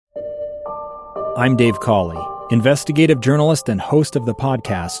I'm Dave Cawley, investigative journalist and host of the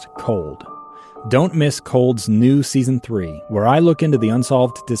podcast Cold. Don't miss Cold's new Season 3, where I look into the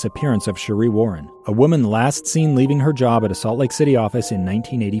unsolved disappearance of Sheree Warren, a woman last seen leaving her job at a Salt Lake City office in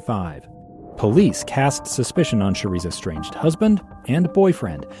 1985. Police cast suspicion on Sheree's estranged husband and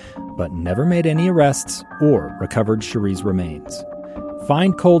boyfriend, but never made any arrests or recovered Sheree's remains.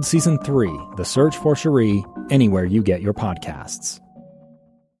 Find Cold Season 3, The Search for Sheree, anywhere you get your podcasts.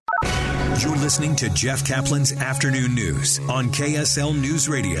 You're listening to Jeff Kaplan's Afternoon News on KSL News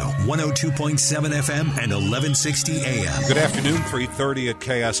Radio, 102.7 FM and 1160 AM. Good afternoon, 3:30 at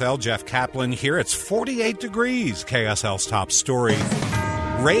KSL. Jeff Kaplan here. It's 48 degrees, KSL's top story.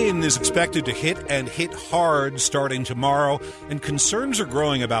 Rain is expected to hit hard starting tomorrow, and concerns are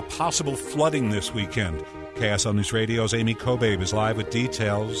growing about possible flooding this weekend. KSL News Radio's Amy Kobabe is live with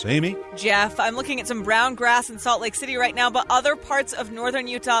details. Amy? Jeff, I'm looking at some brown grass in Salt Lake City right now, but other parts of northern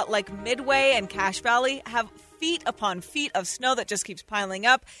Utah, like Midway and Cache Valley, have feet upon feet of snow that just keeps piling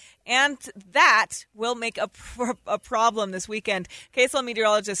up, and that will make a problem this weekend. KSL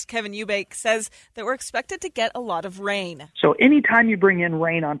meteorologist Kevin Eubank says that we're expected to get a lot of rain. So anytime you bring in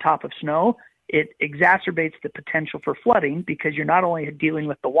rain on top of snow, it exacerbates the potential for flooding, because you're not only dealing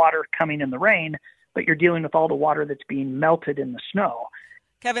with the water coming in the rain, but you're dealing with all the water that's being melted in the snow.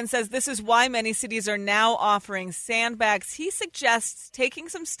 Kevin says this is why many cities are now offering sandbags. He suggests taking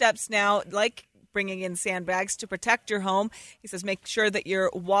some steps now, like bringing in sandbags to protect your home. He says make sure that your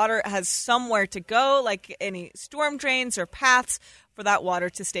water has somewhere to go, like any storm drains or paths, for that water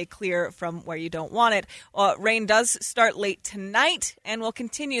to stay clear from where you don't want it. Rain does start late tonight and will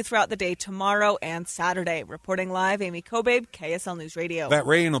continue throughout the day tomorrow and Saturday. Reporting live, Amy Kobabe, KSL News Radio. That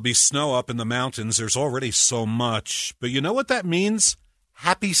rain will be snow up in the mountains. There's already so much. But you know what that means?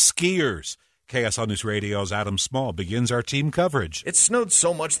 Happy skiers. KSL News Radio's Adam Small begins our team coverage. It snowed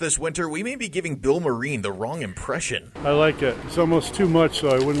so much this winter, we may be giving Bill Marine the wrong impression. I like it. It's almost too much, so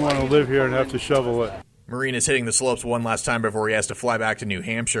I wouldn't want to live here and have to shovel it. Marine is hitting the slopes one last time before he has to fly back to New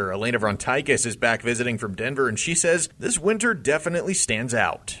Hampshire. Elena Vrontakis is back visiting from Denver, and she says this winter definitely stands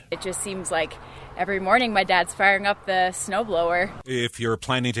out. It just seems like every morning my dad's firing up the snowblower. If you're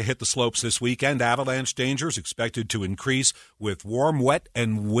planning to hit the slopes this weekend, avalanche danger is expected to increase with warm, wet,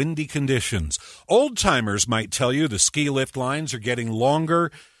 and windy conditions. Old-timers might tell you the ski lift lines are getting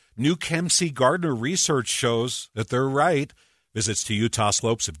longer. New Kempsey Gardner research shows that they're right. Visits to Utah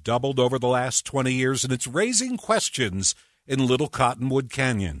slopes have doubled over the last 20 years, and it's raising questions in Little Cottonwood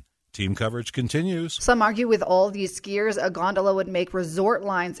Canyon. Team coverage continues. Some argue with all these skiers, a gondola would make resort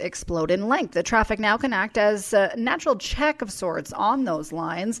lines explode in length. The traffic now can act as a natural check of sorts on those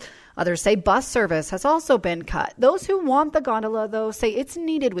lines. Others say bus service has also been cut. Those who want the gondola, though, say it's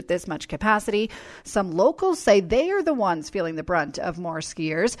needed with this much capacity. Some locals say they are the ones feeling the brunt of more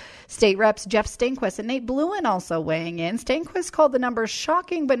skiers. State Reps Jeff Stanquist and Nate Bluin also weighing in. Stanquist called the numbers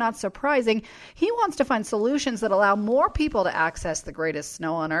shocking but not surprising. He wants to find solutions that allow more people to access the greatest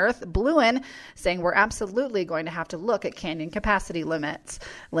snow on Earth. Bluin saying we're absolutely going to have to look at canyon capacity limits.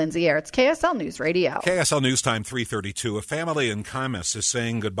 Lindsay Aerts, KSL News Radio. KSL News Time 3:32. A family in Camas is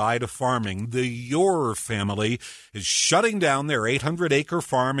saying goodbye to farming. The Yor family is shutting down their 800-acre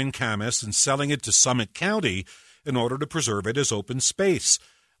farm in Camas and selling it to Summit County in order to preserve it as open space.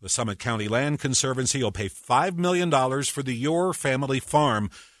 The Summit County Land Conservancy will pay $5 million for the Yor family farm,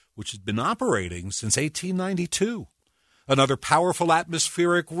 which has been operating since 1892. Another powerful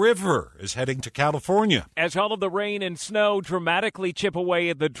atmospheric river is heading to California. As all of the rain and snow dramatically chip away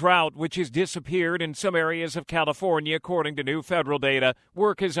at the drought, which has disappeared in some areas of California, according to new federal data,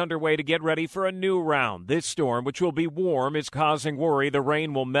 work is underway to get ready for a new round. This storm, which will be warm, is causing worry. The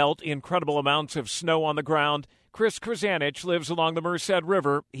rain will melt incredible amounts of snow on the ground. Chris Krasanich lives along the Merced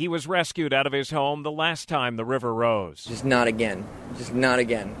River. He was rescued out of his home the last time the river rose. Just not again. Just not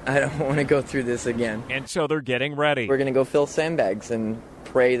again. I don't want to go through this again. And so they're getting ready. We're going to go fill sandbags and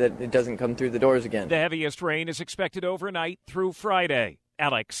pray that it doesn't come through the doors again. The heaviest rain is expected overnight through Friday.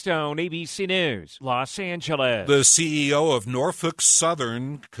 Alex Stone, ABC News, Los Angeles. The CEO of Norfolk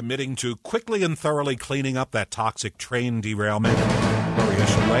Southern committing to quickly and thoroughly cleaning up that toxic train derailment. Maria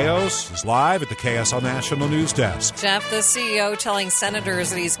Chaleos is live at the KSL National News Desk. Jeff, the CEO telling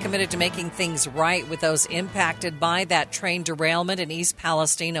senators that he's committed to making things right with those impacted by that train derailment in East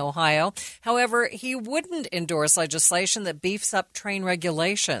Palestine, Ohio. However, he wouldn't endorse legislation that beefs up train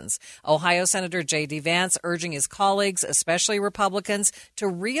regulations. Ohio Senator J.D. Vance urging his colleagues, especially Republicans, to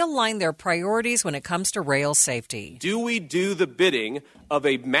realign their priorities when it comes to rail safety. Do we do the bidding of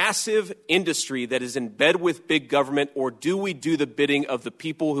a massive industry that is in bed with big government, or do we do the bidding of of the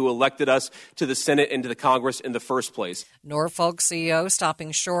people who elected us to the Senate and to the Congress in the first place. Norfolk CEO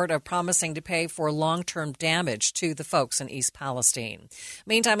stopping short of promising to pay for long-term damage to the folks in East Palestine.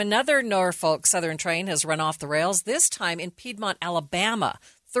 Meantime, another Norfolk Southern train has run off the rails, this time in Piedmont, Alabama.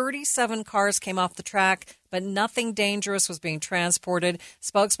 37 cars came off the track, but nothing dangerous was being transported.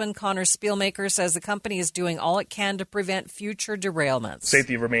 Spokesman Connor Spielmaker says the company is doing all it can to prevent future derailments.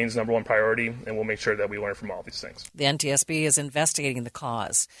 Safety remains number one priority, and we'll make sure that we learn from all these things. The NTSB is investigating the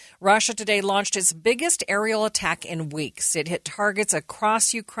cause. Russia today launched its biggest aerial attack in weeks. It hit targets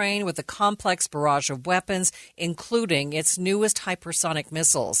across Ukraine with a complex barrage of weapons, including its newest hypersonic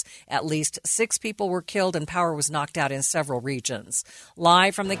missiles. At least 6 people were killed and power was knocked out in several regions.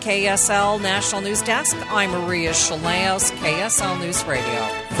 Live from the KSL National News Desk, I'm Maria Chaleos, KSL News Radio.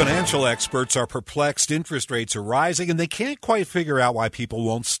 Financial experts are perplexed. Interest rates are rising, and they can't quite figure out why people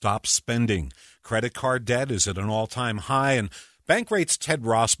won't stop spending. Credit card debt is at an all-time high, and Bankrate's Ted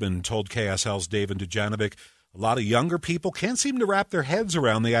Rossman told KSL's David Dujanovic a lot of younger people can't seem to wrap their heads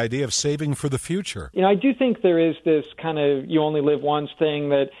around the idea of saving for the future. I do think there is this kind of you only live once thing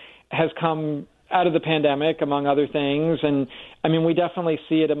that has come out of the pandemic, among other things. And, we definitely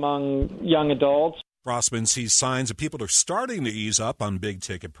see it among young adults. Rossman sees signs that people are starting to ease up on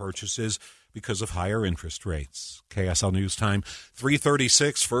big-ticket purchases because of higher interest rates. KSL News Time,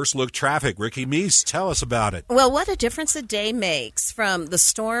 3:36. First look traffic. Ricky Meese, tell us about it. Well, what a difference a day makes from the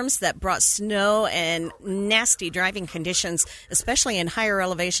storms that brought snow and nasty driving conditions, especially in higher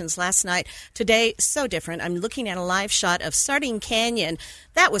elevations last night. Today, so different. I'm looking at a live shot of Sardine Canyon.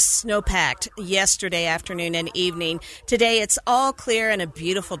 That was snow-packed yesterday afternoon and evening. Today, it's all clear and a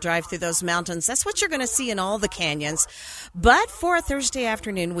beautiful drive through those mountains. That's what you're going to see in all the canyons. But for a Thursday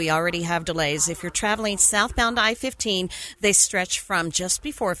afternoon, we already have delays. If you're traveling southbound I-15, they stretch from just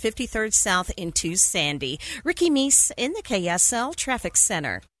before 53rd South into Sandy. Ricky Meese in the KSL Traffic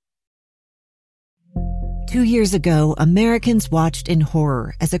Center. 2 years ago, Americans watched in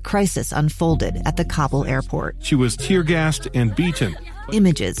horror as a crisis unfolded at the Kabul airport. She was tear-gassed and beaten.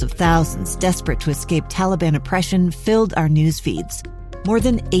 Images of thousands desperate to escape Taliban oppression filled our news feeds. More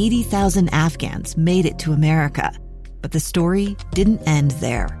than 80,000 Afghans made it to America. But the story didn't end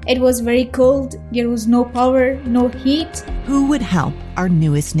there. It was very cold. There was no power, no heat. Who would help our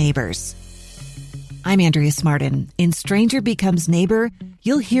newest neighbors? I'm Andrea Smartin. In Stranger Becomes Neighbor,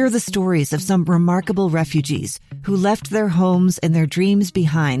 you'll hear the stories of some remarkable refugees who left their homes and their dreams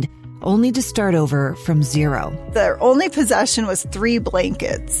behind, only to start over from zero. Their only possession was 3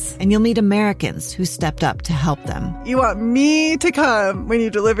 blankets. And you'll meet Americans who stepped up to help them. You want me to come when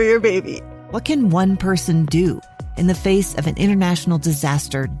you deliver your baby. What can one person do in the face of an international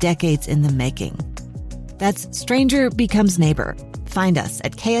disaster decades in the making? That's Stranger Becomes Neighbor. Find us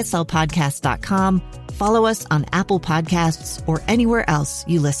at kslpodcast.com. Follow us on Apple Podcasts or anywhere else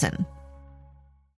you listen.